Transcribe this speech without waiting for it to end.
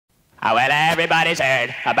Well, everybody's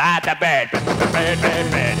heard about the bird. Bird,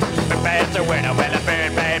 bird, bird. The bird's a word. Well, a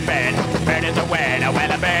bird, bird, bird. Bird is a word.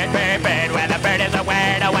 Well, a bird, bird, bird. Well, a bird is a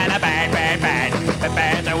word. Well, a bird, bird, bird. The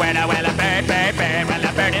bird's a word. Well, a bird, bird, bird. Well,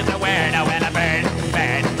 a bird is a word. Well, a bird,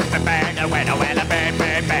 bird. The bird's a word. Well, a bird,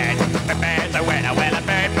 bird, bird. The bird's a word. Well, a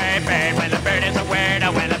bird, bird, bird. Well, a bird is a word.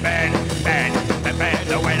 Well, a bird, bird. The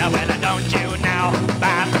bird's a word. Well, don't you know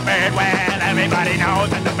about the bird? Well, everybody knows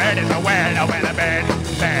that the bird is a word. Well, a bird,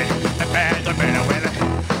 bird. The bird's a bird.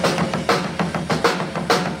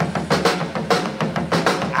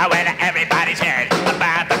 Well, well, everybody's heard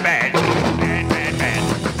about the bird. Bird, bird, bird.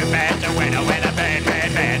 The bird's a word. Well, a bird,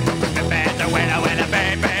 bird, bird. The bird's a word. Well, a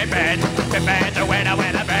bird, bird, bird. The bird's a word. Well,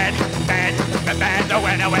 a bird, bird. The bird's a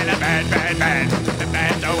word. Well, a bird, bird, bird. The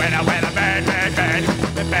bird's a word. Well, a bird, bird, bird.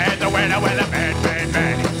 The bird's a word. Well, a bird, bird,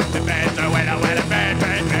 bird. The bird's a word. Well, a bird,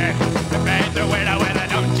 bird, bird. The bird's a word. Well,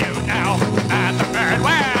 don't you know about the bird?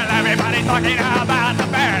 Well, everybody's talking about the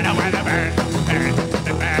bird. Well, the bird, bird.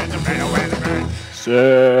 The bird's a bird. Well, the bird.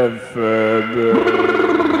 Surfin.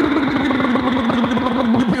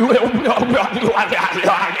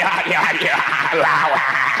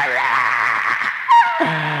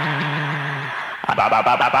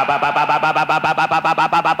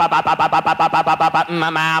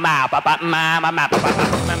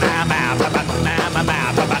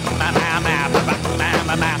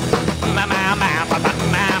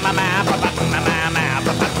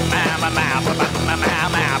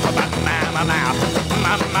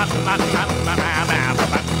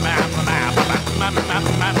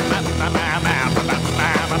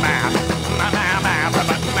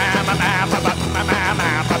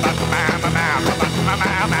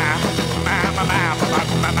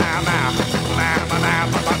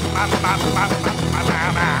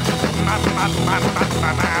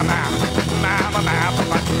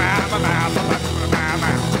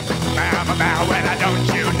 Well, don't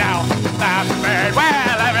you know the bird?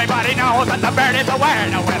 Well, everybody knows that the bird is a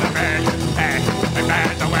word. Well, the bird, the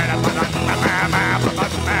bird's a word.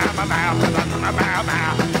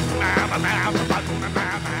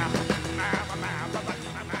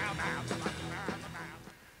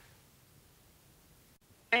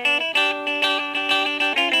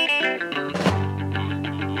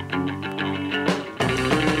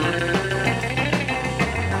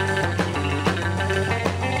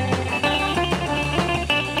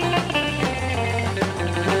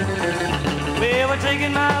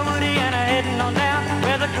 Taking my Woody and I'm heading on down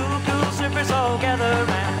where the cool, cool surfers all gather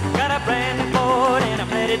around. Got a brand new board and I'm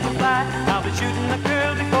ready to fly. I'll be shooting the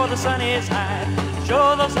curl before the sun is high.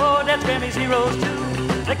 Show those old dead Grammys heroes too,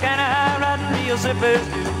 the kind of high riding real surfers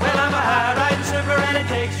do. Well, I'm a high riding surfer and it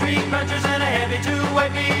takes 3 punchers and a heavy to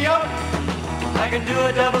wake me up. I can do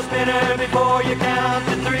a double spinner before you count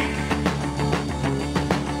to 3.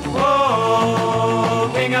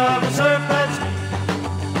 Whoa, king of the surf, that's me.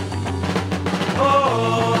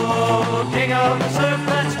 Oh, king of the surf,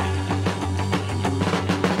 that's me.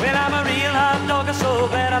 Well, I'm a real hot dog, so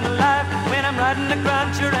glad I'm alive when I'm riding the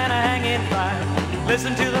cruncher and a hanging fly.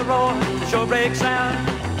 Listen to the roar, the shore break sound.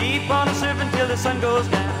 Keep on surfing till the sun goes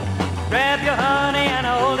down. Grab your honey and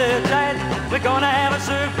hold her tight. We're gonna have a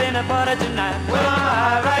surf in a party tonight. Well, I'm a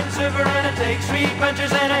high riding surfer and it takes 3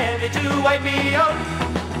 punchers and a heavy to wipe me out.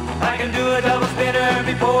 I can do a double spinner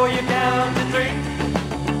before you count to 3.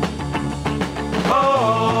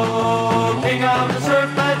 Oh, king of the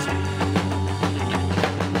surf, that's me.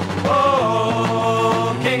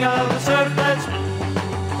 Oh, king of the surf, that's me.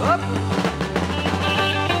 Up.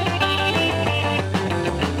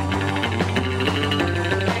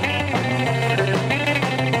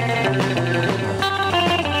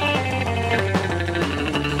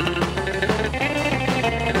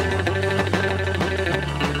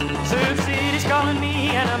 Surf City's calling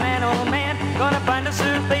me and a man, oh man, gonna find a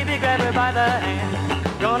surf baby, grab her by the hand.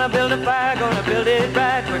 Gonna build a fire, gonna build it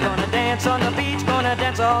right. We're gonna dance on the beach, gonna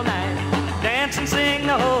dance all night. Dance and sing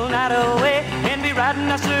the whole night away, and be riding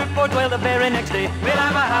our surfboard well the very next day. Well,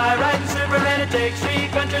 I'm a high riding surfer and it takes 3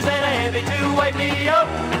 punchers and a heavy to wipe me up.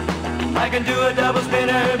 I can do a double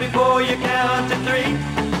spinner before you